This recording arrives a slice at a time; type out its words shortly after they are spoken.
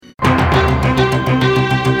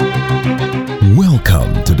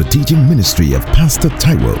teaching ministry of Pastor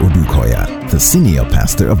Taiwo Odukoya, the senior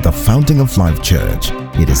pastor of the Fountain of Life Church.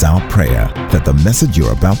 It is our prayer that the message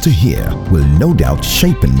you're about to hear will no doubt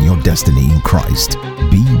shape your destiny in Christ.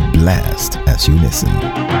 Be blessed as you listen.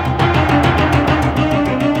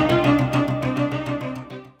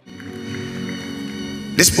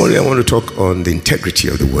 This morning I want to talk on the integrity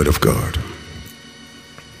of the Word of God.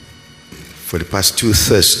 For the past 2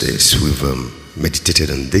 Thursdays, we've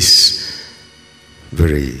meditated on this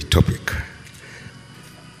very topic.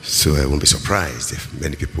 So I won't be surprised if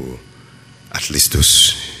many people, at least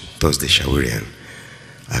those Thursday Shawarian,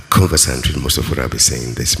 are conversant with most of what I'll be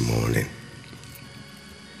saying this morning.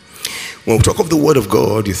 When we talk of the Word of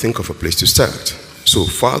God, you think of a place to start. So,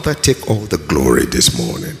 Father, take all the glory this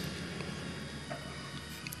morning.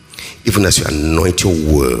 Even as you anoint your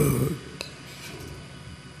word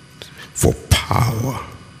for power,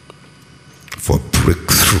 for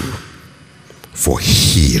breakthrough, for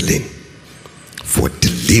healing, for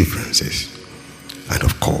deliverances, and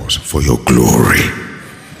of course, for your glory.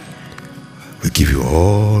 We give you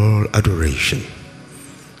all adoration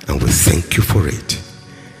and we thank you for it.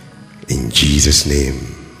 In Jesus'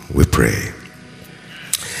 name we pray.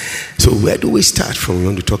 So where do we start from? We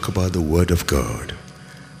want to talk about the Word of God.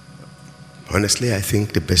 Honestly, I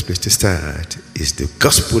think the best place to start is the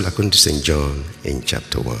Gospel according to St. John in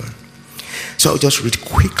chapter 1. So I'll just read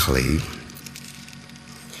quickly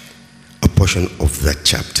a portion of that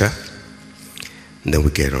chapter, and then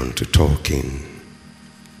we get on to talking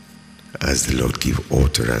as the Lord give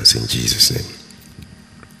utterance in Jesus' name.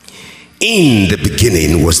 In the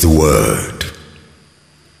beginning was the Word.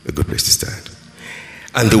 A good place to start.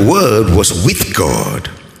 And the Word was with God,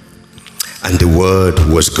 and the Word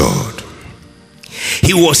was God.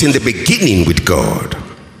 He was in the beginning with God.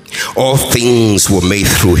 All things were made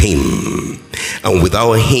through him, and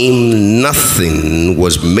without him nothing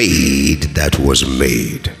was made that was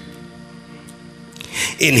made.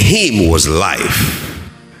 In him was life,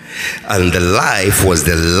 and the life was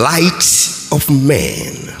the light of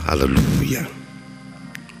men. Hallelujah.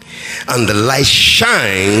 And the light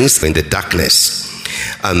shines in the darkness,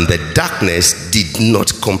 and the darkness did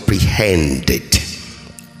not comprehend it.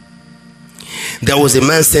 There was a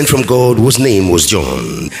man sent from God whose name was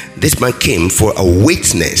John. This man came for a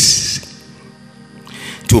witness,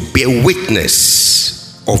 to bear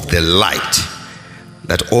witness of the light,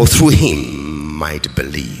 that all through him might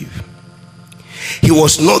believe. He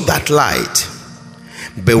was not that light,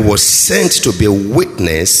 but was sent to bear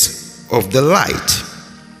witness of the light.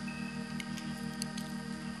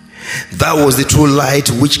 That was the true light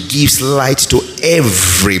which gives light to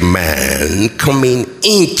every man coming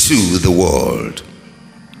into the world.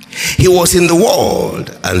 He was in the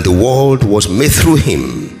world, and the world was made through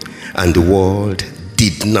him, and the world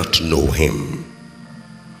did not know him.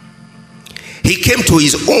 He came to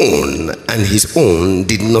his own, and his own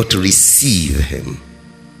did not receive him.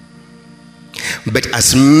 But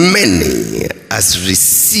as many as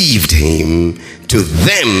received him, to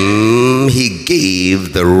them he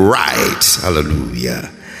gave the right, hallelujah,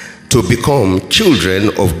 to become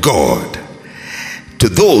children of God, to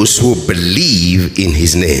those who believe in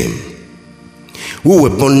his name, who were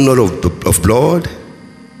born not of blood,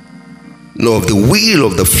 nor of the will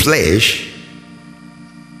of the flesh,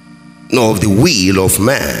 nor of the will of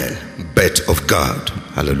man, but of God.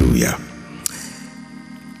 Hallelujah.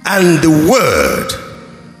 And the Word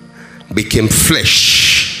became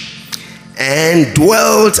flesh and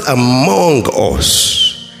dwelt among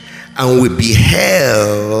us, and we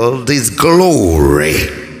beheld his glory,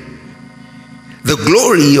 the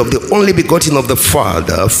glory of the only begotten of the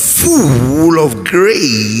Father, full of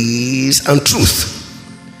grace and truth.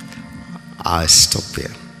 I'll stop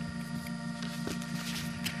here.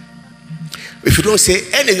 If you don't say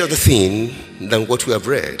any other thing than what we have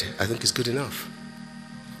read, I think it's good enough.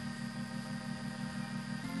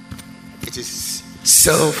 It is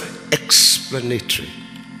self-explanatory.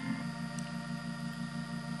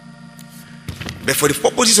 But for the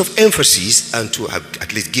purposes of emphasis and to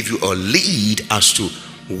at least give you a lead as to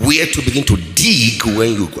where to begin to dig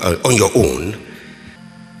when you are on your own,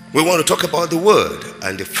 we want to talk about the Word.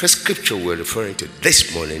 And the first scripture we're referring to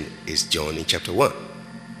this morning is John in chapter 1.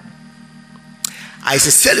 I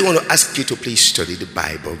sincerely want to ask you to please study the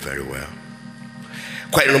Bible very well.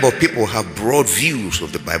 Quite a number of people have broad views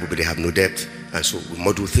of the Bible, but they have no depth, and so we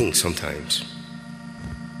muddle things sometimes.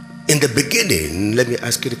 In the beginning, let me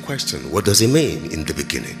ask you the question, what does it mean, in the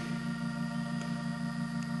beginning?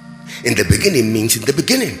 In the beginning means in the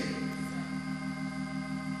beginning.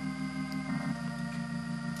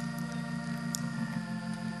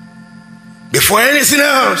 Before anything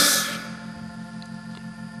else.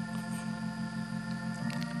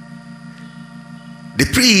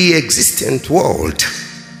 pre-existent world,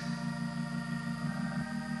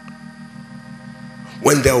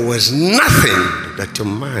 when there was nothing that your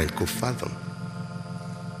mind could fathom.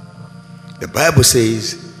 The Bible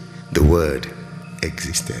says the Word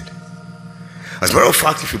existed. As a matter of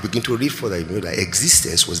fact, if you begin to read further, you know that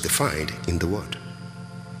existence was defined in the Word.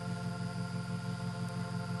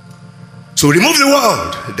 So remove the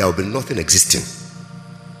Word, there will be nothing existing.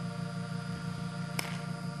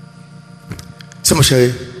 Someone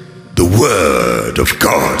say, the Word of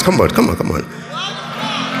God. Come on.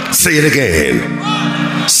 Say it again.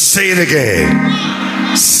 Say it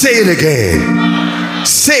again. Say it again.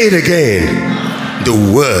 Say it again. The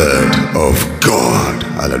Word of God.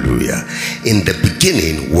 Hallelujah. In the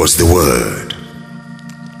beginning was the Word.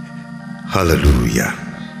 Hallelujah.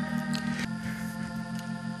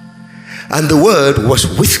 And the Word was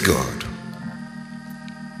with God.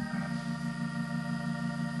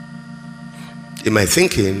 In my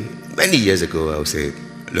thinking, many years ago, I would say,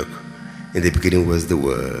 look, in the beginning was the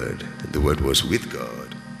Word was with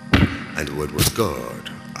God, and the Word was God.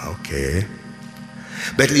 Okay.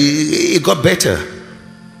 But it got better.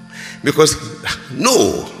 Because,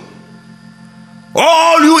 no,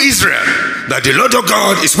 all you Israel, that the Lord of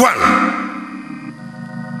God is one.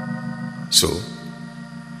 So,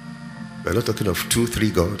 we're not talking of 2, 3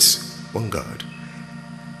 gods, one God.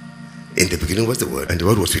 In the beginning was the Word, and the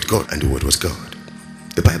Word was with God, and the Word was God.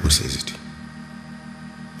 The Bible says it.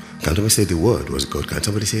 Can somebody say the Word was God? Can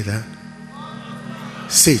somebody say that?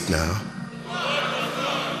 Say it now.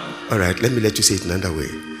 All right, let me let you say it another way.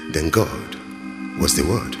 Then God was the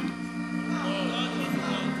Word.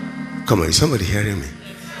 Come on, is somebody hearing me?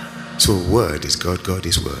 So Word is God, God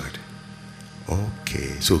is Word.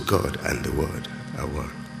 Okay, so God and the Word are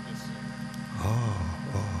one.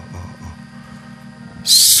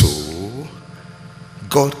 So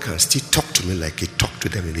God can still talk to me like he talked to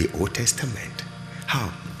them in the Old Testament.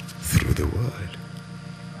 How? Through the Word.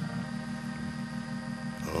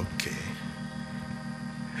 Okay.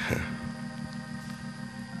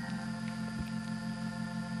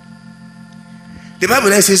 The Bible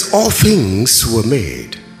then says all things were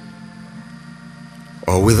made,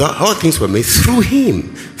 or without, all things were made through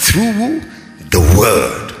him, through the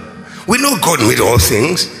Word. We know God made all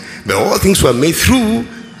things, but all things were made through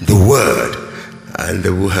the Word. And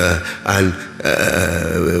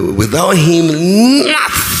without him,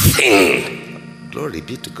 nothing. Glory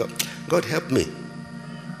be to God. God help me.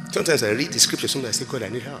 Sometimes I read the scripture, sometimes I say, God, I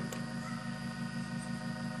need help.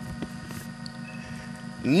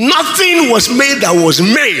 Nothing was made that was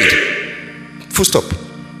made. Full stop.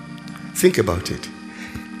 Think about it.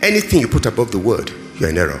 Anything you put above the Word, you're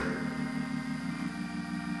in error.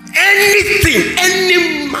 Anything,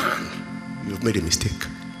 any man, you've made a mistake.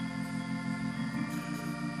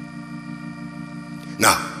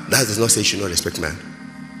 Now, that does not say you should not respect man.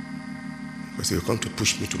 Because if you come to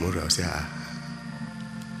push me tomorrow, I'll say,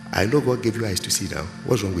 I know God gave you eyes to see now.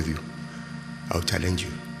 What's wrong with you? I'll challenge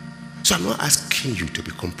you. So I'm not asking you to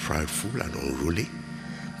become prideful and unruly,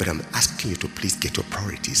 but I'm asking you to please get your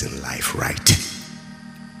priorities in life right.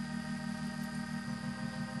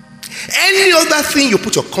 Any other thing you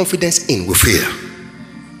put your confidence in will fail.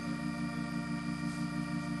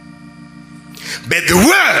 But the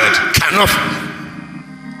Word cannot.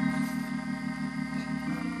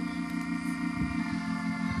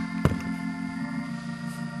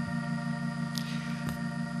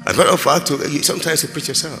 As a matter of fact, sometimes you preach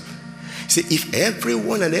yourself. See, if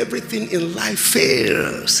everyone and everything in life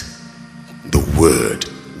fails, the Word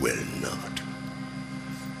will not.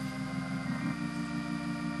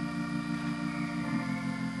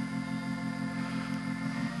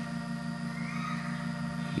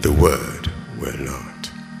 The Word will not.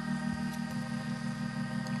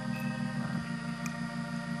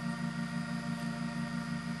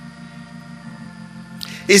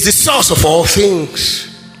 It's the source of all things.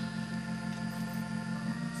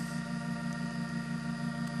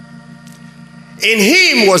 In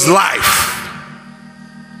him was life.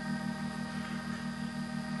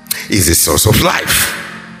 Is the source of life.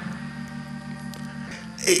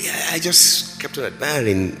 I just kept on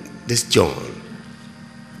admiring this John.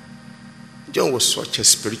 John was such a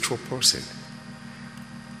spiritual person,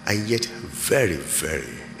 and yet very,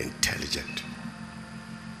 very intelligent.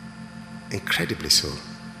 Incredibly so.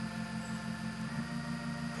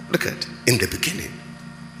 Look at, in the beginning.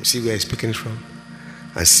 You see where he's picking it from?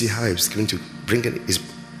 And see how he's going to bring it.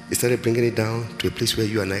 He started bringing it down to a place where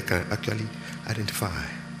you and I can actually identify.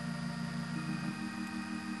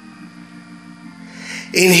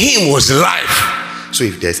 In him was life. So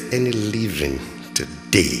if there's any living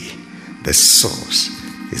today, the source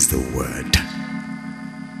is the Word.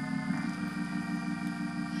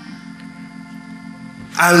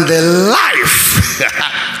 And the life,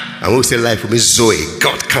 I won't say life, it means Zoe,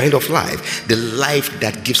 God kind of life. The life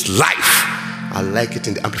that gives life. I like it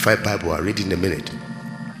in the Amplified Bible. I'll read it in a minute.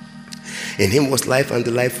 In him was life, and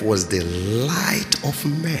the life was the light of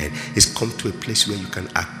man. It's come to a place where you can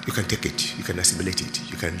act, you can take it, you can assimilate it,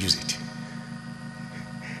 you can use it.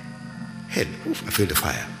 Head, oof, I feel the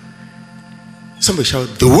fire. Somebody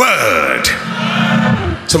shout the word.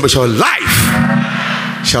 Somebody shout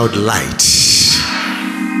life. Shout light.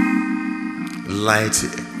 Light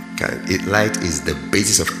is the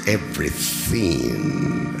basis of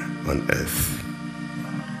everything on earth.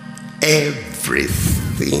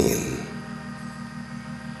 Everything.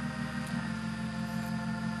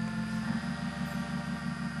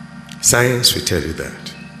 Science will tell you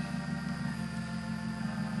that.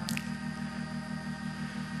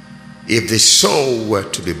 If the sun were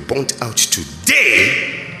to be burnt out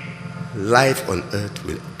today, life on earth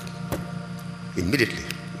will immediately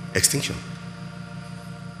extinction.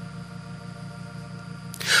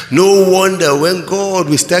 No wonder when God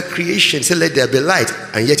will start creation, say let there be light,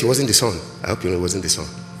 and yet it wasn't the sun. I hope you know it wasn't the sun.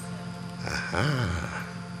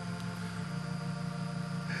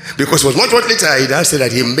 Because it was much later he now said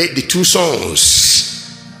that he made the two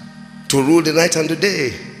suns to rule the night and the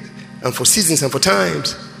day, and for seasons and for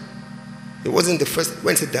times. It wasn't the first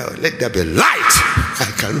when he said let there be light.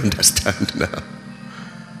 I can understand now.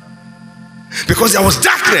 Because there was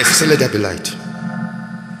darkness, he said let there be light.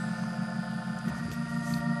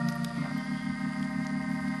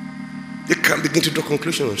 You can begin to draw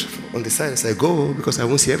conclusions on the science. I go because I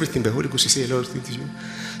won't see everything, but the Holy Ghost will say a lot of things to you.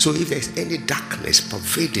 So if there is any darkness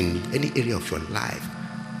pervading any area of your life,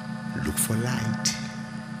 look for light.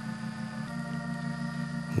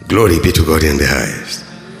 Glory be to God in the highest.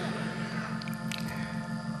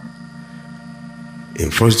 In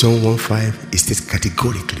 1 John 1:5, it states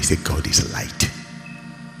categorically, it says God is light.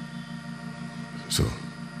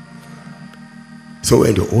 So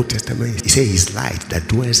in the Old Testament, he says he's light that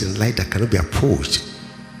dwells in light that cannot be approached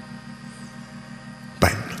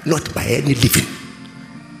not by any living.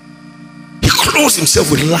 He clothes himself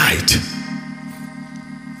with light.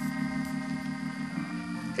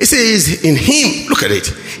 He says in him, look at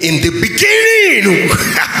it, in the beginning.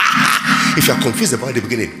 If you are confused about the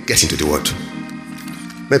beginning, get into the word.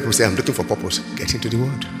 Many people say, I'm looking for purpose. Get into the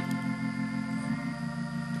word.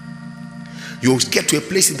 You get to a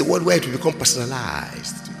place in the word where it will become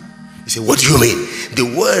personalized. You say, what do you mean? The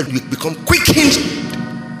word will become quickened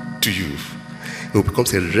to you. It will become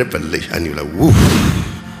a revelation, and you're like, woo.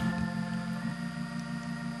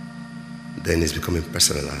 Then it's becoming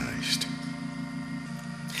personalized.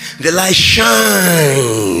 The light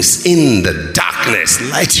shines in the darkness.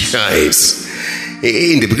 Light shines.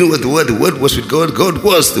 In the beginning was the word was with God, God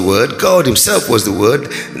was the word, God himself was the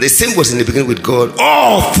word. The same was in the beginning with God.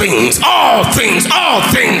 All things. What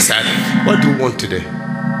do you want today?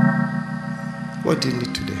 What do you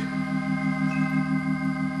need today?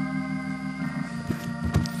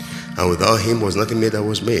 And without him was nothing made that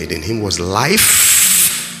was made. In him was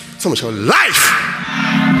life. Someone shout life.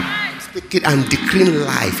 Speak it. I'm decreeing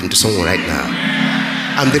life into someone right now.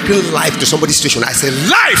 I'm decreeing life to somebody's situation. I say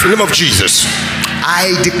life in the name of Jesus.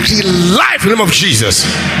 I decree life in the name of Jesus.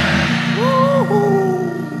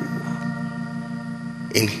 Woo-hoo.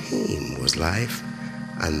 In him was life,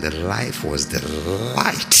 and the life was the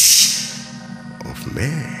light of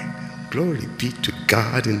man. Glory be to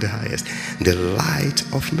God in the highest. The light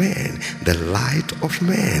of man, the light of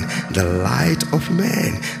man, the light of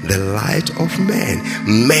man, the light of man.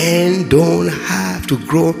 Men don't have to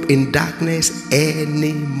grow up in darkness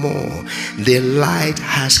anymore. The light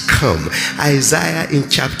has come. Isaiah in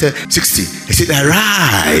chapter 60, he said,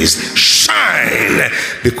 arise, shine,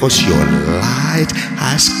 because your light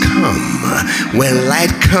has come. When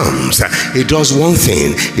light comes, it does one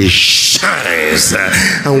thing, it shines.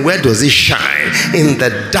 And where does it shine? In the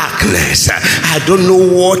darkness. I don't know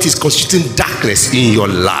what is constituting darkness in your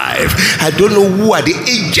life. I don't know who are the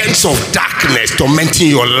agents of darkness tormenting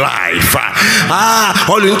your life.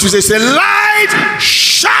 All you need to say light,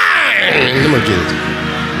 shine. In the name of Jesus.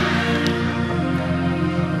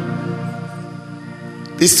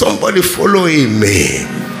 Is somebody following me?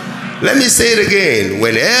 Let me say it again.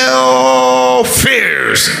 When hell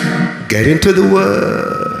fears, get into the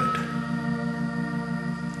word.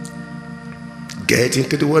 Get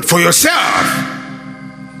into the word for yourself.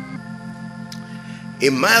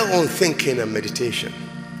 In my own thinking and meditation,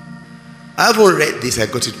 I haven't read this. I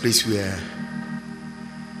got to a place where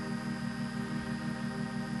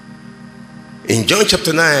in John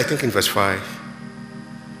chapter 9, I think in verse 5,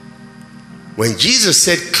 when Jesus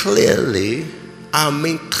said clearly, I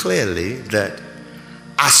mean clearly, that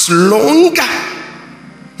as long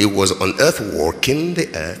he was on earth, walking the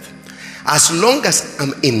earth, as long as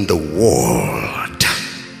I'm in the world,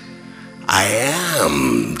 I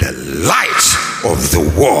am the light of the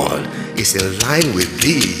world. It's in line with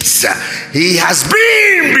this. He has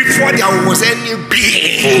been before there was any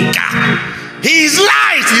being. He is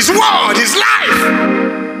light, his word is life.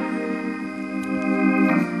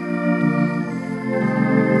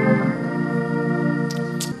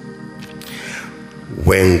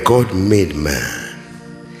 When God made man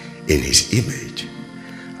in his image,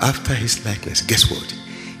 after his likeness, guess what?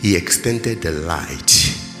 He extended the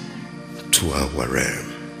light to our realm.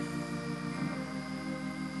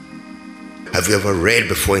 Have you ever read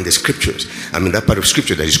before in the scriptures? I mean, that part of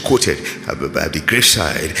scripture that is quoted at the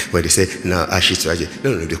graveside where they say, now ashes to ashes.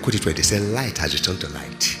 No, they quote it where they say, light has returned to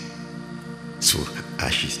light. So,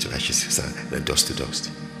 ashes to ashes, and dust to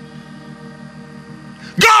dust.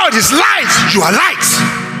 God is light, you are light.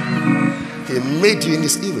 He made you in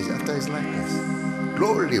his image after his likeness.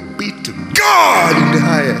 Glory be to God in the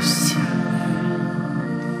highest.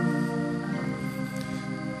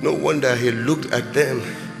 No wonder he looked at them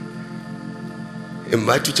in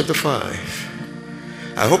Matthew chapter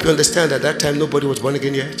 5. I hope you understand at that time nobody was born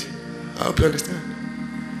again yet. I hope you understand.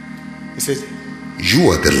 He said, you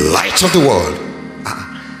are the light of the world.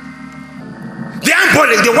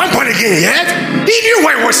 They weren't born again yet. He knew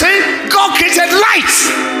what he was saying. God created light.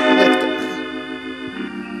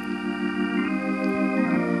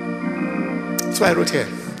 That's why I wrote here.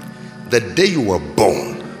 The day you were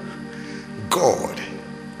born, God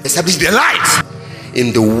established the light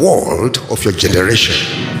in the world of your generation.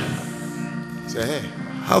 Say, hey,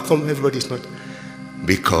 how come everybody is not?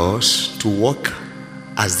 Because to walk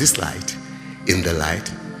as this light in the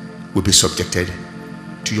light will be subjected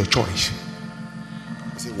to your choice.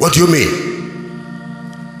 What do you mean?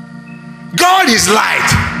 God is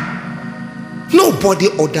light. Nobody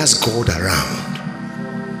orders God around.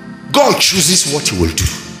 God chooses what he will do.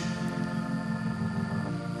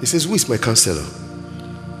 He says, who is my counselor?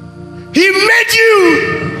 He made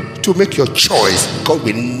you to make your choice. God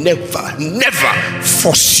will never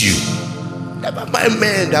force you. Never mind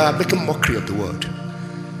men that are making mockery of the word.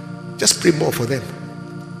 Just pray more for them.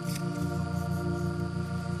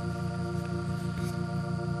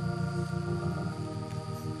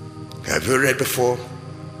 Have you read before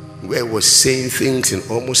where he was saying things in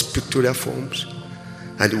almost pictorial forms?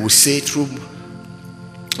 And he would say through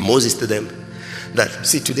Moses to them that,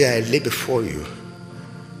 see, today I lay before you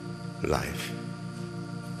life,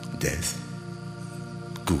 death,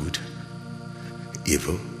 good,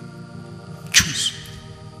 evil. Choose.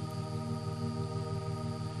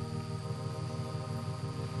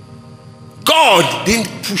 God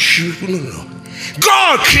didn't push you. No.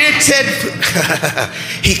 God created,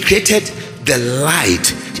 he created the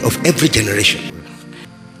light of every generation.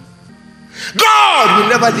 God will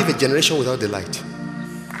never leave a generation without the light.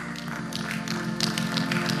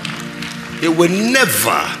 It will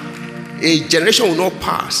never, a generation will not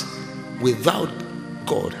pass without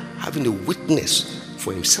God having a witness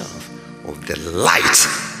for himself of the light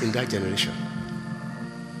in that generation.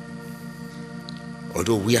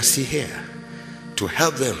 Although we are still here to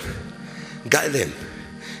help them, guide them.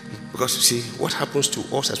 Because you see, what happens to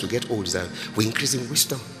us as we get old is that we increase in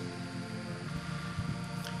wisdom.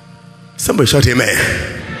 Somebody shout amen.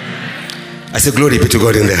 I say glory be to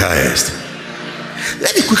God in the highest.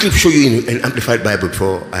 Let me quickly show you in an amplified Bible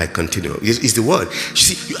before I continue. It's the word. You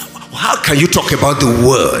see, how can you talk about the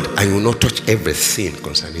word and you will not touch everything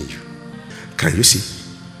concerning you? Can you see?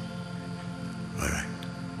 All right.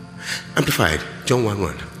 Amplified, John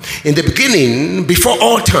 1:1. In the beginning, before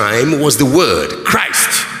all time, was the Word,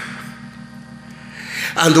 Christ.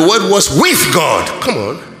 And the Word was with God. Come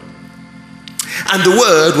on. And the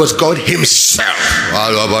Word was God himself.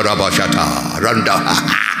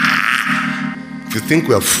 If you think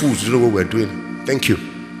we are fools, you know what we're doing. Thank you.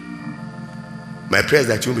 My prayer is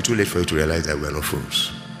that it won't be too late for you to realize that we are not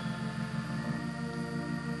fools.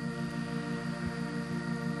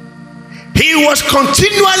 He was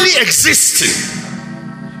continually existing.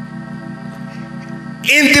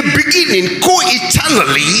 In the beginning,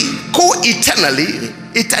 co-eternally,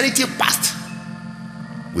 eternity past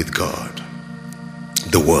with God,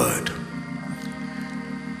 the Word.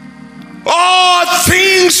 All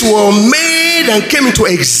things were made and came into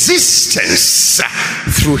existence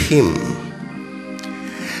through him.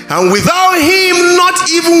 And without him, not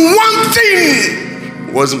even one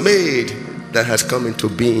thing was made that has come into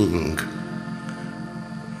being.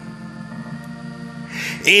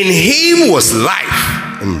 In him was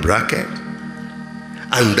life, in bracket,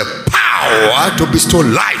 and the power to bestow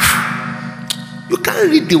life. You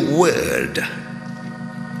can't read the word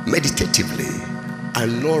meditatively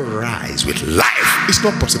and not rise with life. It's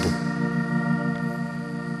not possible.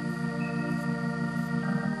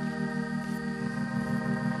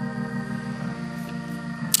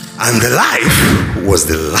 And the life was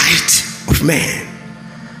the light of man.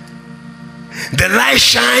 The light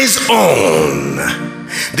shines on.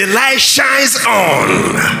 The light shines on.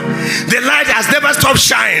 The light has never stopped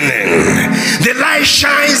shining. The light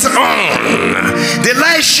shines on. The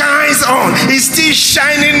light shines on. It's still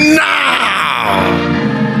shining now.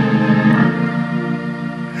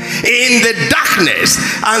 In the darkness,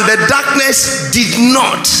 and the darkness did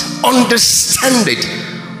not understand it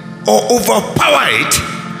or overpower it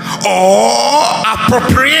or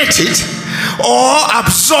appropriate it or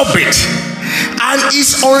absorb it, and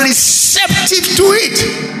is unreceptive to it.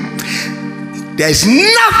 There is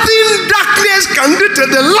nothing darkness can do to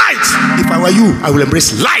the light. If I were you, I will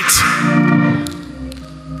embrace light,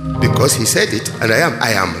 because he said it, and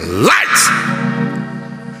I am light.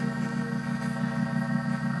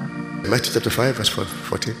 Matthew chapter 5 verse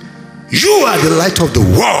 14. You are the light of the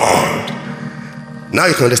world. Now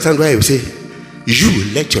you can understand why we say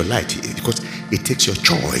you let your light, because it takes your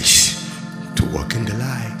choice to walk in the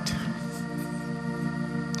light.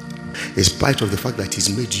 In spite of the fact that he's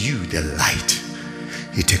made you the light,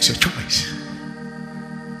 he takes your choice.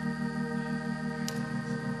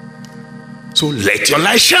 So let your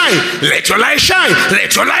light shine. Let your light shine.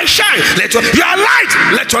 Let your light shine. You are light.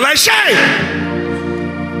 Let your light shine.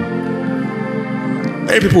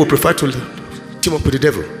 Many people would prefer to team up with the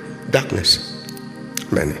devil. Darkness.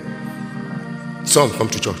 Many. Some come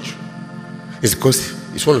to church. It's because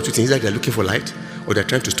it's one of two things: either they're looking for light, or they're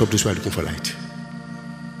trying to stop those who are looking for light.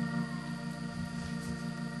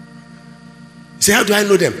 Say, how do I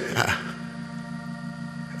know them?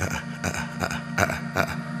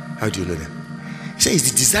 How do you know them? He says,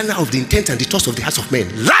 he's the designer of the intent and the thoughts of the hearts of men.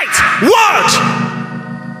 Light! Word!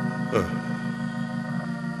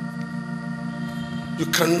 You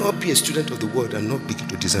cannot be a student of the word and not begin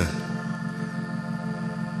to discern.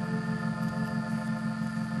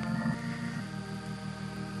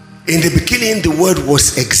 In the beginning, the word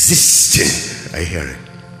was existing. I hear it.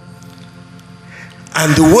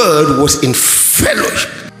 And the word was in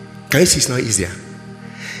fellowship. Can you see it's now easier?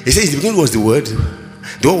 It says in the beginning was the word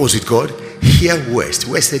was with God. Here West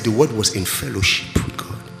said the word was in fellowship with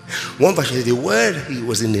God. One version said the word, he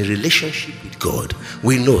was in a relationship with God.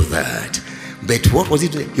 We know that. But what was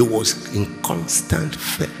it doing? It was in constant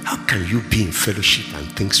fellowship. How can you be in fellowship and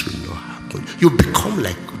things will not happen? You become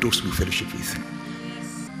like those we fellowship with.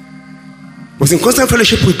 Was in constant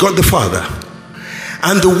fellowship with God the Father.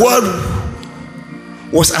 And the word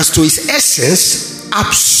was, as to his essence,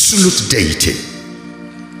 absolute deity.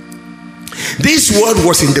 This word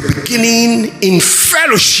was in the beginning in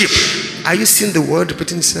fellowship. Are you seeing the word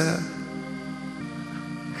repeating itself?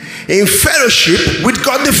 In fellowship with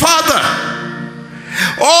God the Father.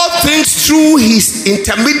 All things through his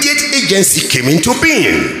intermediate agency came into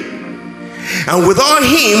being. And without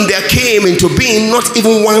him there came into being not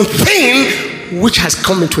even one thing which has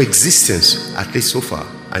come into existence, at least so far.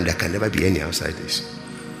 And there can never be any outside this.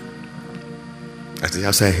 As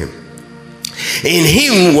outside him. In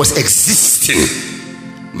him was existing.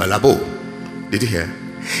 Malabo. Did you hear?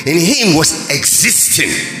 In him was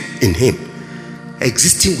existing. In him.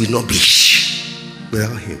 Existing will not be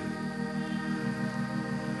without him.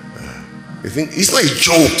 You think it's not a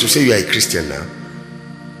joke to say you are a Christian now.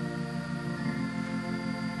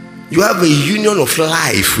 You have a union of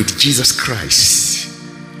life with Jesus Christ.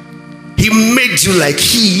 He made you like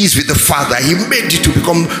he is with the Father. He made you to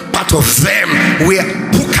become part of them. We are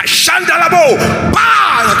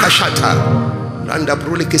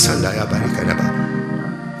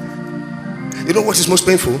you know what is most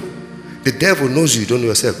painful? The devil knows you don't know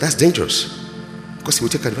yourself. That's dangerous, because he will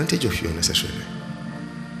take advantage of you unnecessarily.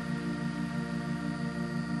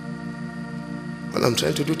 What I'm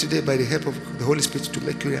trying to do today, by the help of the Holy Spirit, to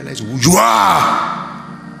make you realize who you are.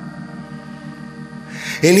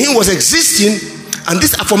 In him was existing, and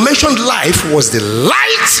this aforementioned life was the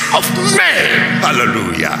light of men.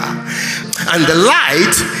 Hallelujah. And the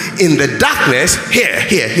light in the darkness, here,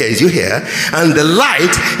 is you here? And the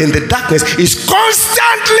light in the darkness is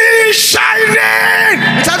constantly shining.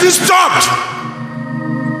 It hasn't stopped.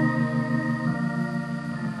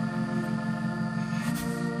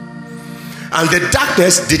 And the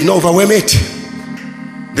darkness did not overwhelm it.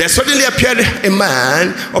 There suddenly appeared a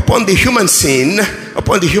man upon the human scene,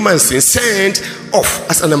 sent off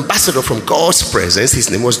as an ambassador from God's presence. His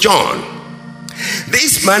name was John.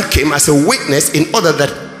 This man came as a witness in order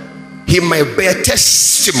that he might bear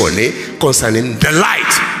testimony concerning the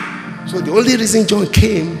light. So the only reason John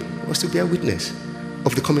came was to bear witness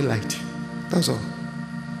of the coming light. That's all.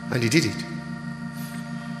 And he did it.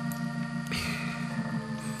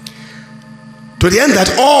 To the end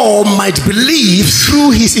that all might believe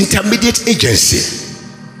through his intermediate agency.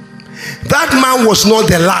 That man was not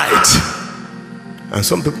the light. And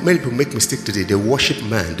many people make mistake today. They worship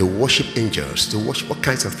man, they worship angels, they worship all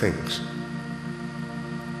kinds of things.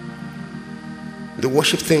 They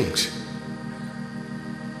worship things.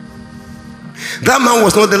 That man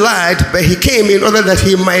was not the light, but he came in order that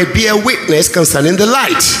he might be a witness concerning the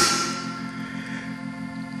light.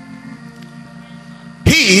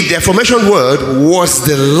 He, the aforementioned word, was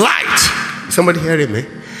the light. Somebody hearing me?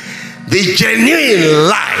 The genuine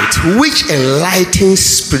light which enlightens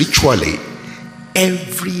spiritually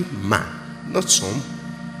every man, not some.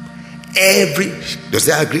 Every. Does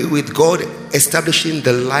that agree with God establishing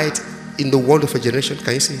the light in the world of a generation?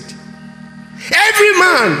 Can you see it? Every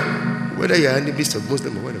man, whether you are in the midst of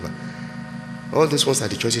Muslim or whatever, all these ones are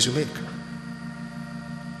the choices you make.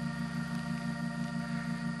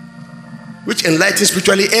 Which enlightens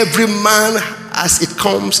spiritually every man as it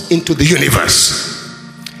comes into the universe.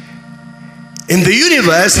 In the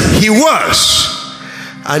universe, he was.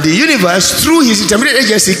 And the universe, through his intermediate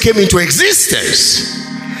agency, came into existence.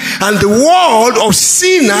 And the world of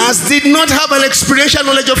sinners did not have an experiential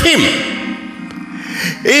knowledge of him.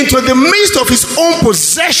 Into the midst of his own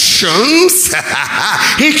possessions,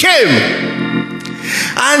 he came.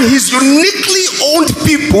 And his uniquely owned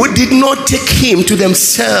people did not take him to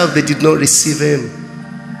themselves. They did not receive him.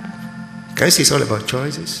 Can you see it's all about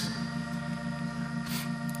choices?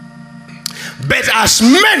 But as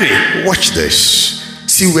many, watch this,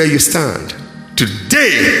 see where you stand.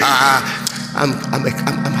 Today, I'm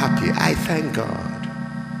happy. I thank God.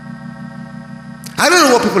 I don't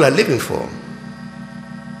know what people are living for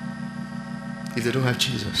if they don't have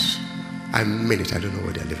Jesus. I mean it, I don't know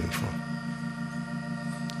what they're living for.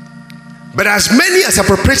 But as many as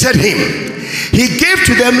appropriated him, he gave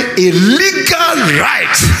to them a legal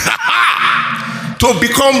right to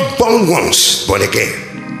become born once, born again,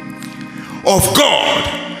 of God,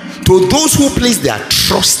 to those who place their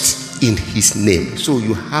trust in his name. So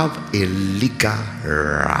you have a legal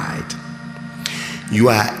right. You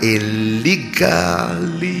are a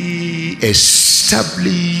legally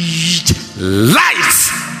established light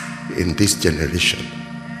in this generation.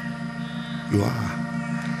 You are.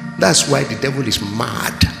 That's why the devil is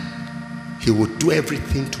mad. He will do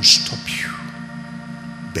everything to stop you,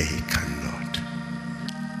 but he cannot.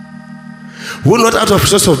 We're not out of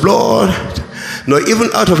source of blood, nor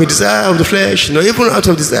even out of a desire of the flesh, nor even out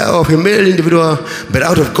of desire of a male individual, but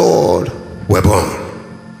out of God we're born.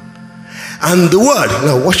 And the word,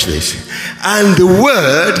 now watch this, and the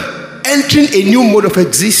word entering a new mode of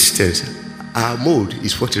existence. Our mode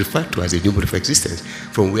is what is referred to as a new mode of existence,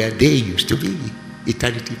 from where they used to be,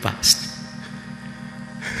 eternity past.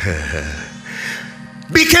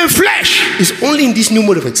 Became flesh. It's only in this new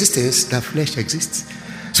mode of existence that flesh exists.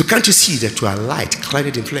 So can't you see that you are light,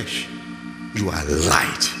 clothed in flesh? You are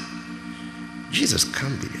light. Jesus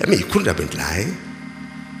can't be. I mean, he couldn't have been lying.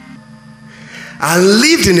 And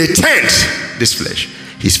lived in a tent, this flesh,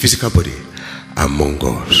 his physical body, among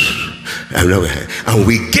us. And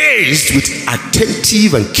we gazed with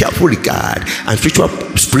attentive and careful regard and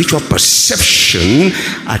spiritual perception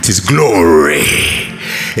at his glory.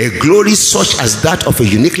 A glory such as that of a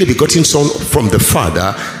uniquely begotten Son from the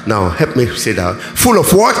Father. Now help me say that. Full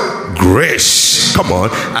of what? Grace. Come on.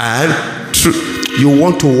 And truth. You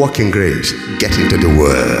want to walk in grace, get into the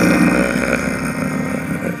Word.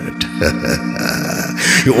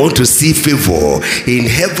 You want to see favor in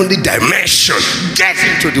heavenly dimension, get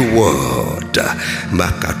into the Word.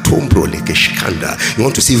 You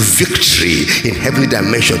want to see victory in heavenly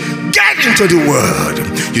dimension, get into the Word.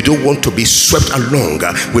 You don't want to be swept along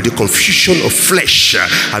with the confusion of flesh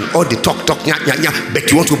and all the talk,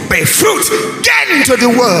 but you want to bear fruit, get into the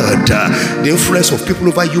Word. The influence of people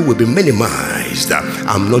over you will be minimized.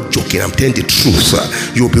 I'm not joking, I'm telling the truth.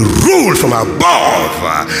 You will be ruled from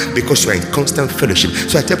above because you are in constant fellowship.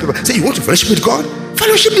 So I tell people, say, you want to fellowship with God?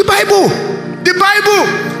 Fellowship the Bible. The Bible.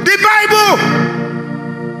 The Bible.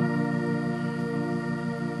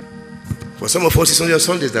 For some of us, it's only on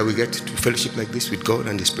Sundays that we get to fellowship like this with God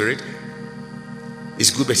and the Spirit. It's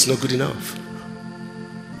good, but it's not good enough.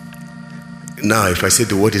 Now, if I say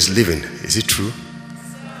the word is living, is it true?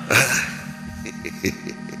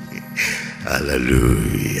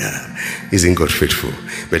 Hallelujah. Isn't God faithful?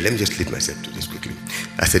 But let me just lead myself to this quickly.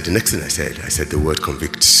 I said, the next thing I said the word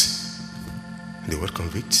convicts. The word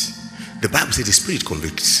convicts. The Bible says the Spirit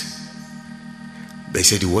convicts. They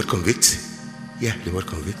said, the word convicts? Yeah, the word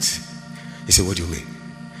convicts. He said, what do you mean?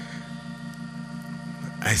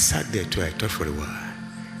 I sat there too, I thought for a while.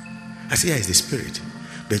 I said, yeah, it's the Spirit.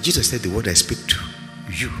 But Jesus said, the word I speak to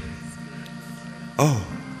you. Oh.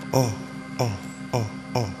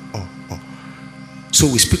 So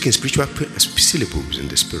we speak in spiritual syllables in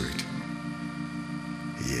the Spirit.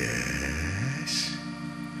 Yes.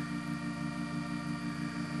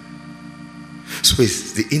 So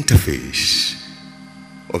it's the interface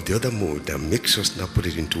of the other mode that makes us now put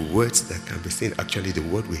it into words that can be seen. Actually, the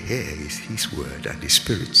word we hear is His word and His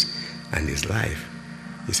Spirit and His life.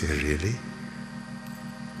 You say, really?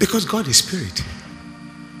 Because God is Spirit.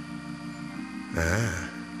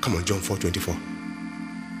 Come on, John 4:24.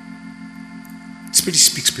 Spirit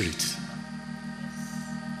speaks Spirit.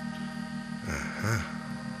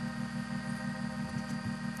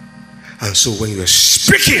 And so when you are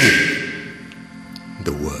speaking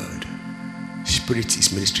the word, Spirit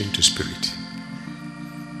is ministering to Spirit.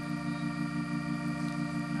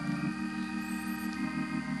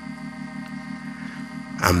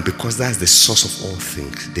 And because that's the source of all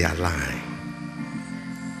things, they align.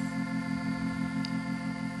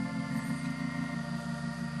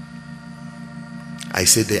 I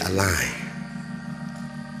say they align,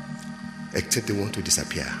 except they want to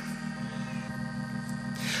disappear.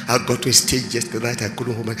 I got to a stage yesterday night, I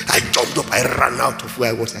couldn't hold my. I jumped up, I ran out of where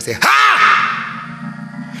I was. I said,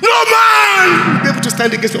 ha! No man will be able to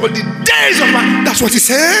stand against all the days of my. That's what he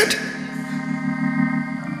said.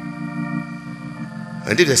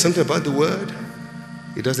 And if there's something about the word,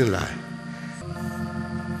 it doesn't lie.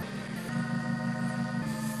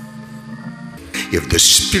 If the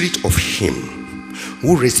Spirit of Him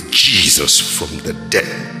who raised Jesus from the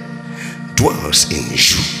dead dwells in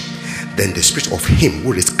you, then the Spirit of Him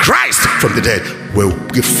who raised Christ from the dead will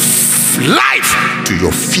give life to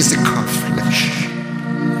your physical flesh.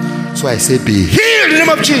 So I say, be healed in the name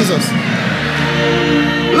of Jesus.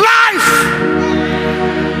 Life!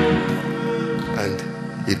 And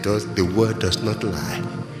it does. The word does not lie.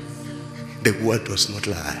 The word does not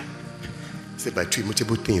lie. Say by two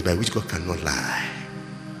immutable things by which God cannot lie.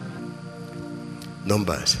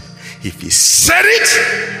 Numbers. If He said it,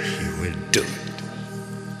 He will do it.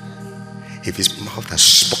 If His mouth has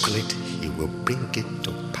spoken it, He will bring it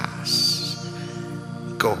to pass.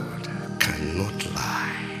 God cannot lie.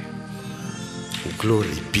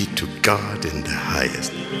 Glory be to God in the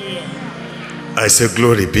highest. I say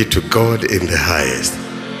glory be to God in the highest.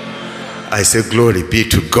 I say glory be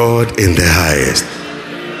to God in the highest.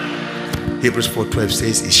 Hebrews 4:12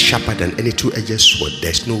 says it's sharper than any two-edged sword.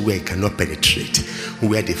 There's no way it cannot penetrate.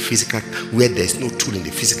 Where there's no tool in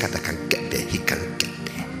the physical that can get there, He can get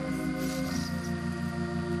there.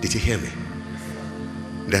 Did you hear me?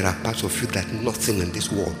 There are parts of you that nothing in this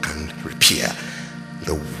world can repair.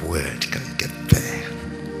 The word can get there.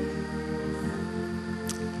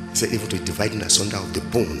 He said even to dividing asunder of the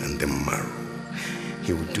bone and the marrow,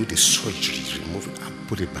 He will do the surgery, remove it and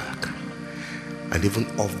put it back. And even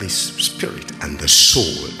of the spirit and the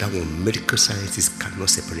soul, that one medical scientists cannot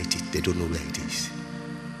separate it. They don't know where it is.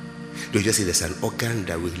 They just say there's an organ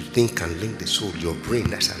that will think and link the soul, your brain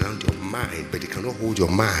that's around your mind, but it cannot hold your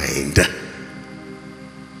mind.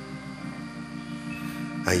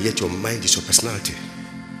 And yet your mind is your personality.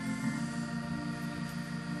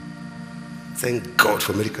 Thank God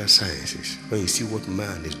for medical sciences. When you see what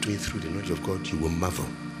man is doing through the knowledge of God, you will marvel.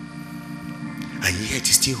 And yet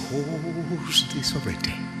he still holds the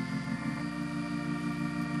sovereignty.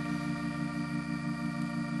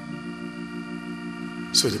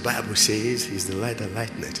 So the Bible says He's the light that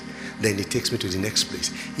lighteneth. Then it takes me to the next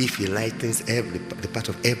place. If He lightens the path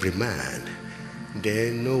of every man,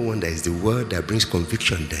 then no wonder it's the word that brings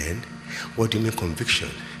conviction then. What do you mean conviction?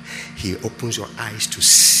 He opens your eyes to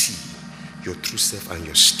see your true self and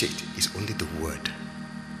your state. It's only the word.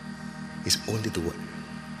 It's only the word.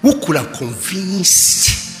 Who could have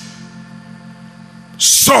convinced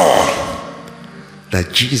Saul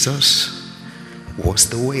that Jesus was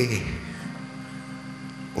the way?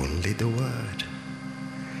 Only the word.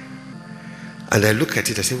 And I look at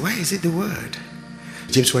it, I say, why is it the word?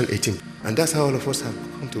 James 1:18. And that's how all of us have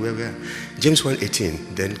come to where we are. James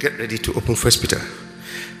 1:18. Then get ready to open 1 Peter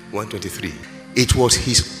 1:23. It was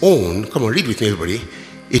His own, come on, read with me everybody.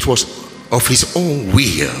 It was of His own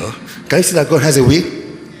will. Can you see that God has a will?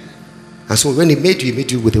 And so when He made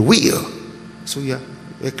you with a will. So you are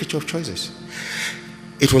a creature of choices.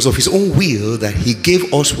 It was of His own will that He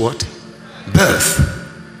gave us what? Birth.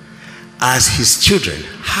 As His children.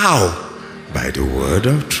 How? By the word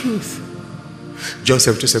of truth. John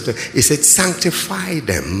 17:17. He said, sanctify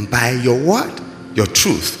them by your what? Your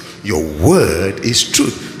truth. Your word is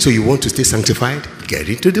truth. So you want to stay sanctified? Get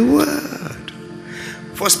into the word.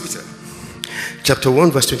 1 Peter chapter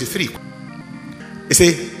 1 verse 23. It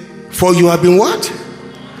says, for you have been what?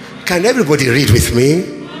 Can everybody read with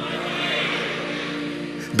me?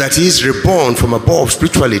 That is reborn from above,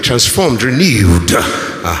 spiritually transformed, renewed,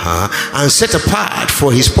 and set apart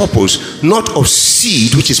for his purpose, not of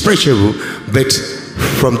seed which is perishable, but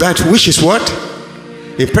from that which is what?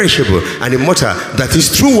 Imperishable and immortal, that is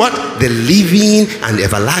through what? The living and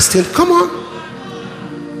everlasting. Come on.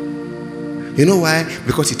 You know why?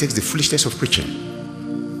 Because he takes the foolishness of preaching.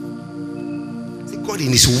 God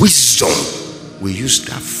in his wisdom will use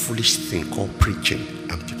that foolish thing called preaching,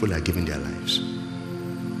 and people are giving their lives.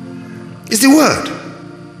 It's the word.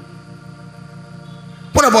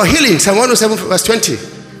 What about healing? Psalm 107 verse 20.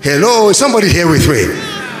 Hello, is somebody here with me?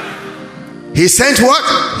 He sent what?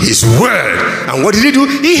 His word. And what did he do?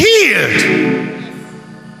 He healed.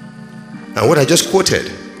 And what I just quoted,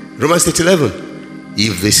 Romans 8:11.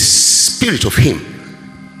 If the spirit of him,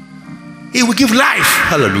 he will give life.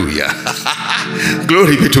 Hallelujah.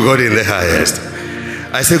 Glory be to God in the highest.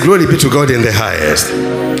 I say glory be to God in the highest.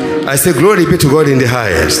 I say glory be to God in the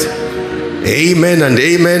highest. Amen and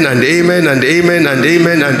amen and amen and amen and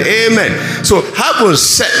amen and amen. So having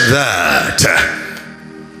said that,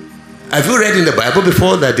 have you read in the Bible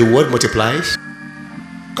before that the word multiplies?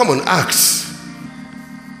 Come on, Acts.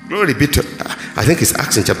 Glory be to, I think it's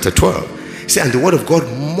Acts in chapter 12. See, and the word of God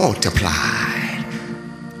multiplied.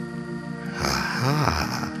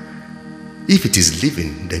 If it is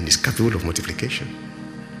living, then it's capable of multiplication.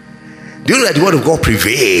 Do you know that the word of God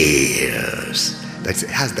prevails? That it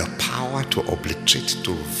has the power to obliterate,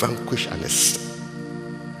 to vanquish, and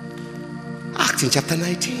Acts in chapter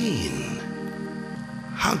 19.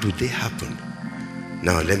 How do they happen?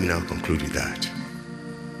 Now let me now conclude with that.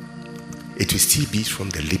 It will still be from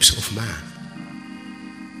the lips of man.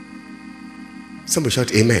 Somebody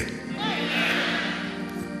shout amen.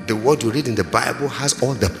 The word you read in the Bible has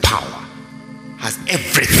all the power, has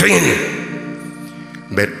everything.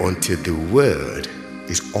 But until the word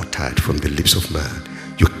is uttered from the lips of man,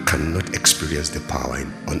 you cannot experience the power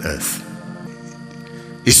on earth.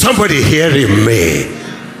 Is somebody hearing me?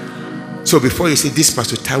 So before you say this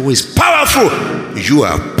Pastor Taiwo is powerful, you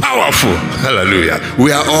are powerful. Hallelujah.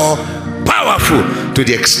 We are all powerful to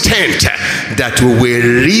the extent that we will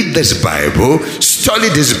read this Bible, study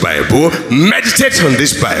this Bible, meditate on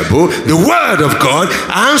this Bible, the word of God,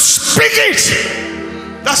 and speak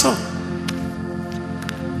it. That's all.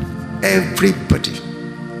 Everybody.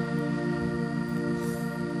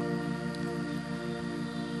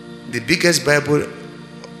 The biggest Bible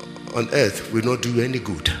on earth will not do you any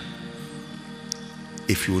good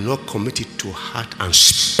if you will not commit it to heart and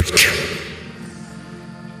speak.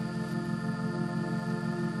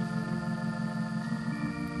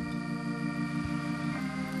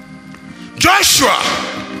 Joshua,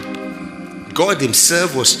 God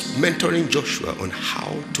himself was mentoring Joshua on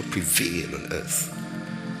how to prevail on earth.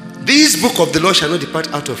 This book of the law shall not depart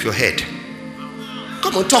out of your head.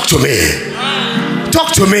 Come on, talk to me.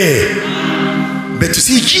 Talk to me. But you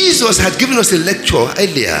see, Jesus had given us a lecture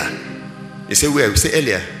earlier. You say where? We say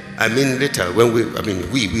earlier. I mean later when we in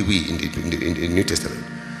the New Testament.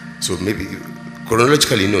 So maybe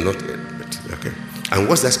chronologically, no, not yet. But, okay. And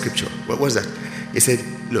what's that scripture? What was that? He said,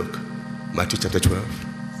 look, Matthew chapter 12.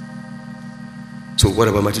 So what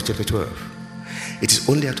about Matthew chapter 12? It is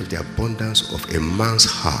only out of the abundance of a man's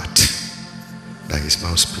heart that his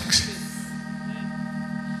mouth speaks.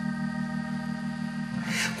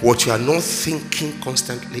 What you are not thinking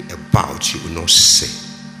constantly about, you will not say.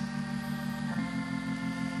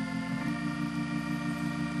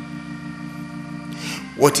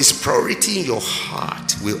 What is priority in your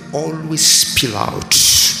heart will always spill out,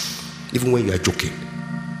 even when you are joking.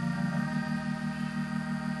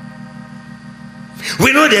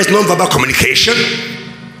 We know there's non-verbal communication,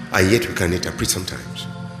 and yet we can interpret sometimes.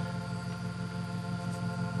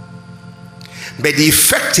 But the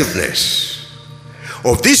effectiveness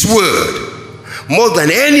of this word, more than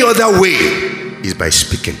any other way, is by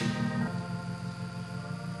speaking.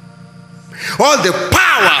 All the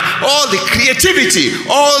power, all the creativity,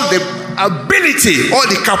 all the ability, all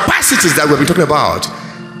the capacities that we've been talking about,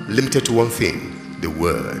 limited to one thing: the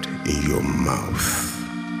word in your mouth.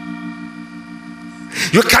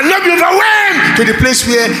 You cannot be overwhelmed to the place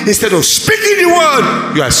where instead of speaking the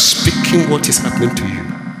word, you are speaking what is happening to you.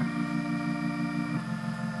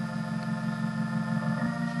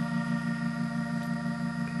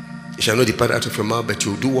 It shall not depart out of your mouth, but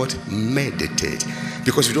you do what? Meditate.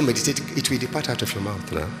 Because if you don't meditate, it will depart out of your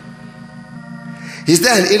mouth now. Is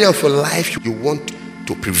there an area of your life you want to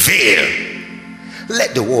to prevail.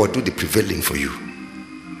 Let the word do the prevailing for you.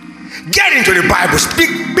 Get into the Bible, speak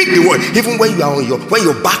the word. Even when you are when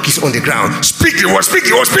your back is on the ground, speak the word, speak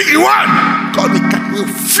the word, speak the word. God will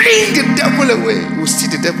fling the devil away. You will see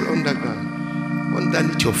the devil underground,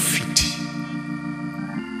 underneath your feet.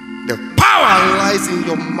 The power lies in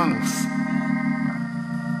your mouth.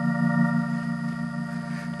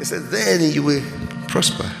 He said, then you will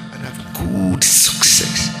prosper and have good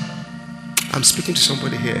success. I'm speaking to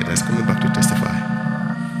somebody here that's coming back to testify.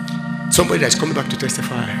 Somebody that's coming back to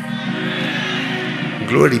testify.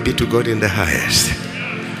 Glory be to God in the highest.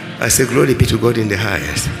 I say, glory be to God in the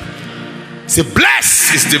highest. Say,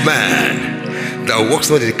 blessed is the man that walks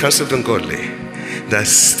not in the counsel of the ungodly, that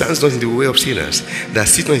stands not in the way of sinners, that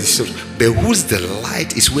sits not in the seat of, but whose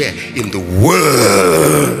delight is where? In the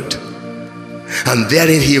word. And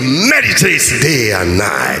therein he meditates day and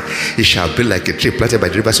night. He shall be like a tree planted by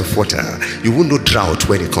the rivers of water. You won't know drought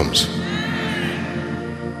when it comes,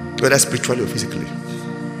 whether spiritually or physically.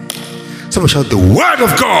 Someone shout, the word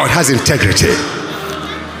of God has integrity.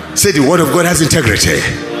 Say, the word of God has integrity.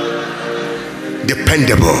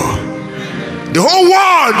 Dependable. The whole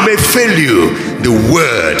world may fail you, the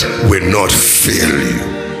word will not fail you.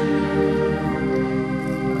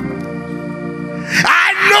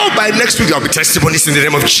 I know by next week there'll be testimonies in the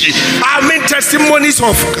name of Jesus. I mean testimonies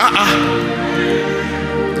of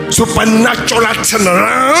supernatural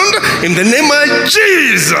turnaround in the name of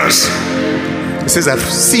Jesus. He says, I've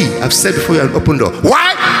said before you an open door.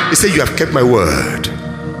 Why? He said, you have kept my word.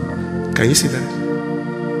 Can you see that?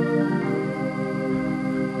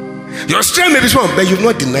 Your strength may be small, but you've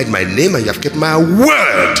not denied my name and you have kept my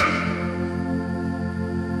word.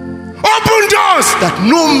 Open doors that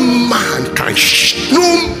no man can shut.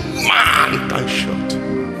 No man can shut.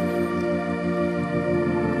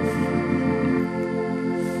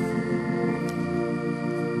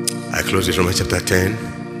 I close with Romans chapter 10.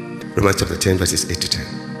 Romans chapter 10, verses 8 to 10.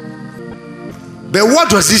 But what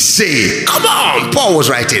does this say? Come on, Paul was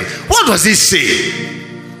writing. What does this say?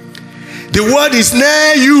 The word is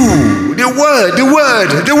near you. The word, the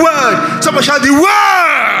word, the word. Someone shout, the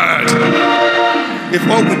word. If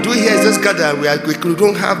all we do here is just gather, we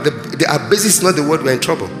don't have our basis is not the word, we're in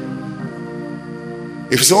trouble.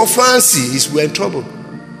 If it's all fancy, we're in trouble.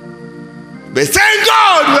 But thank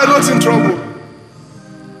God we're not in trouble.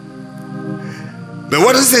 But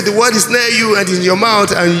what does it say? The word is near you and in your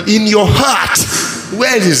mouth and in your heart.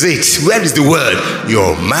 Where is it? Where is the word?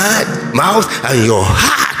 Your mouth and your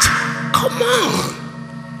heart. Come on.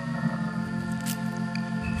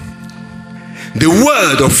 The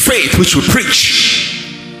word of faith which we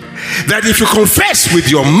preach, that if you confess with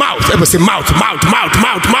your mouth, everybody say mouth,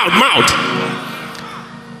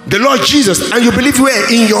 the Lord Jesus, and you believe where?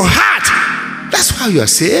 In your heart. That's how you are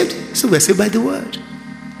saved. So we are saved by the word.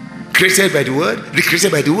 Created by the word,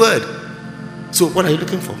 recreated by the word. So what are you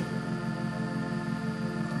looking for?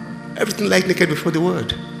 Everything lies naked before the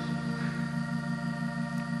word.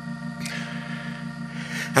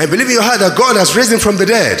 I believe in your heart that God has raised him from the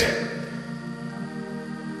dead.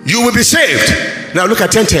 You will be saved. Now look at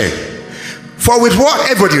 10:10. For with what?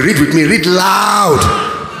 Everybody read with me. Read loud.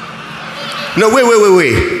 No,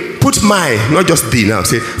 wait. Put my, not just thee now.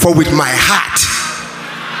 Say, for with my heart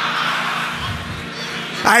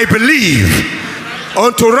I believe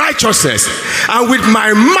unto righteousness, and with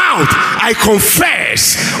my mouth I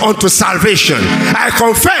confess unto salvation. I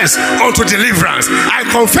confess unto deliverance. I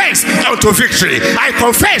confess unto victory. I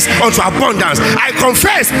confess unto abundance. I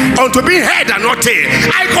confess unto being head and not tail.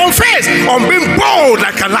 I confess on being bold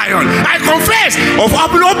like a lion. I confess of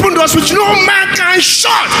open doors which no man can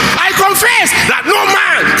shut. I confess that no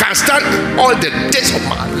man can stand all the days of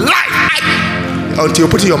my life. Until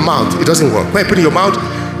you put in your mouth, it doesn't work. When you put in your mouth,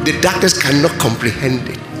 the darkness cannot comprehend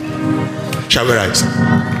it. Shall we rise?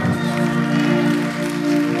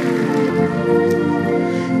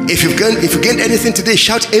 If you gained anything today,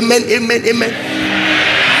 shout amen, amen, amen.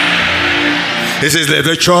 This is let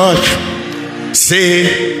the church say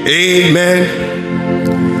amen.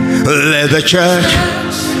 Let the church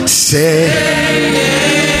say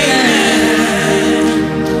amen.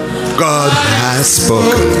 God has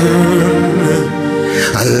spoken.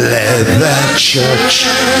 And let the church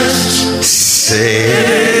say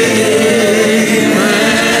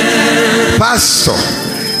amen. Pastor,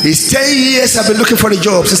 it's 10 years I've been looking for a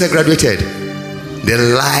job since I graduated. The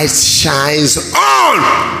light shines on.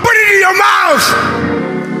 Put it in your mouth.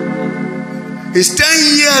 It's 10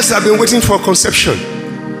 years I've been waiting for conception.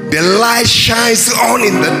 The light shines on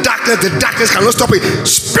in the darkness. The darkness cannot stop it.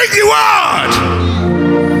 Speak the word.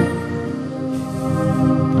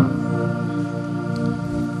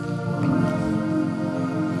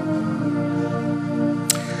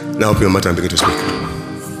 Now open your mouth and begin to speak.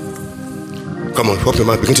 Come on, open your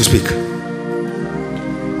mouth, begin to speak.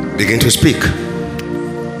 Begin to speak.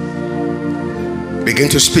 Begin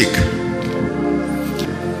to speak.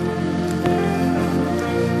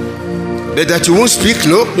 But that you won't speak,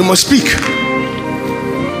 no, you must speak.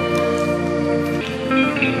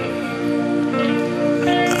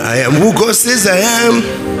 I am who God says I am.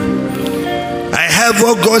 I have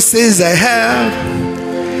what God says I have.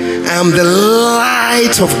 I am the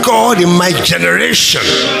light of God in my generation.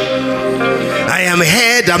 I am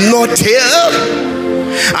head, I'm not tail.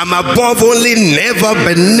 I'm above only, never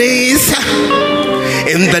beneath.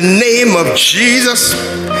 In the name of Jesus,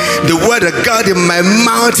 the word of God in my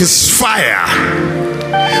mouth is fire.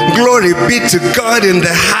 Glory be to God in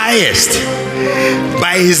the highest.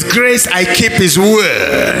 By his grace I keep his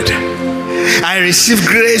word. I receive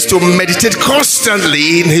grace to meditate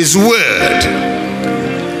constantly in his word.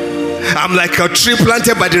 I'm like a tree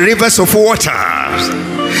planted by the rivers of water.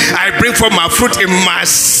 I bring forth my fruit in my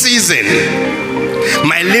season.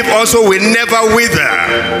 My leaf also will never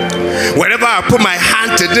wither. Whatever I put my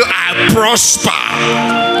hand to do, I prosper.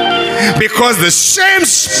 Because the same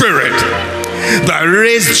Spirit that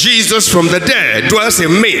raised Jesus from the dead dwells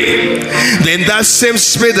in me. Then that same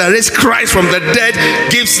Spirit that raised Christ from the dead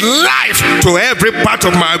gives life to every part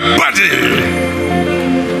of my body.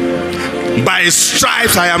 By his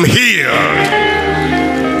stripes I am healed.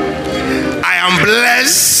 I am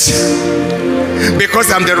blessed because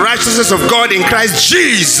I'm the righteousness of God in Christ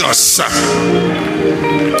Jesus.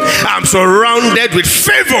 I'm surrounded with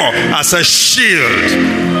favor as a shield.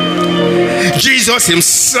 Jesus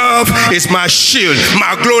himself is my shield,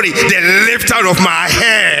 my glory, the lifter of my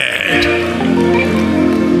head.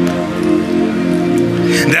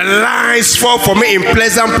 The lines fall for me in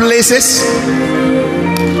pleasant places.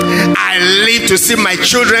 I live to see my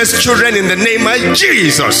children's children in the name of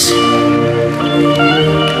Jesus.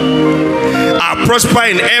 I prosper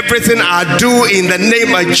in everything I do in the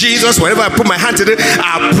name of Jesus. Whatever I put my hand to do,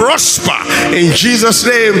 I prosper in Jesus'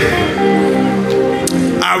 name.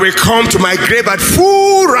 I will come to my grave at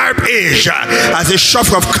full ripe age as a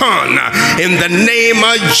shock of corn in the name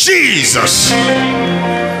of Jesus.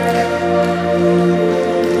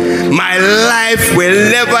 My life will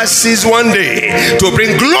never cease one day to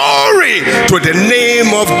bring glory to the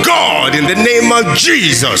name of God in the name of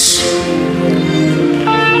Jesus.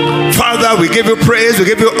 Father, we give you praise, we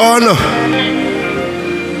give you honor.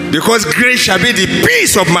 Because great shall be the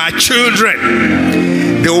peace of my children.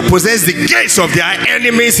 They will possess the gates of their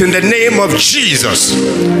enemies in the name of Jesus.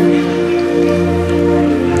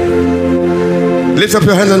 Lift up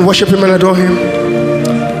your hands and worship him and adore him.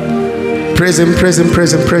 Praise him, praise him,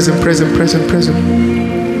 praise him, praise him, praise him, praise him, praise him.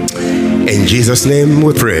 In Jesus' name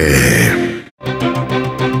we pray.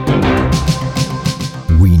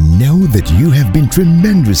 We know that you have been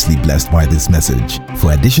tremendously blessed by this message.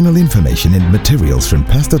 For additional information and materials from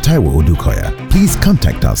Pastor Taiwo Odukoya, please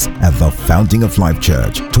contact us at the Fountain of Life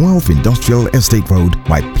Church, 12 Industrial Estate Road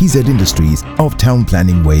by PZ Industries of Town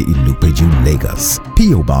Planning Way in Lupeju, Lagos.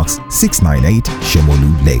 P.O. Box 698,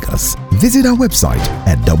 Shomolu, Lagos. Visit our website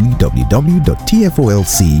at www.tfolc.org.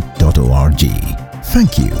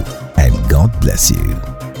 Thank you and God bless you.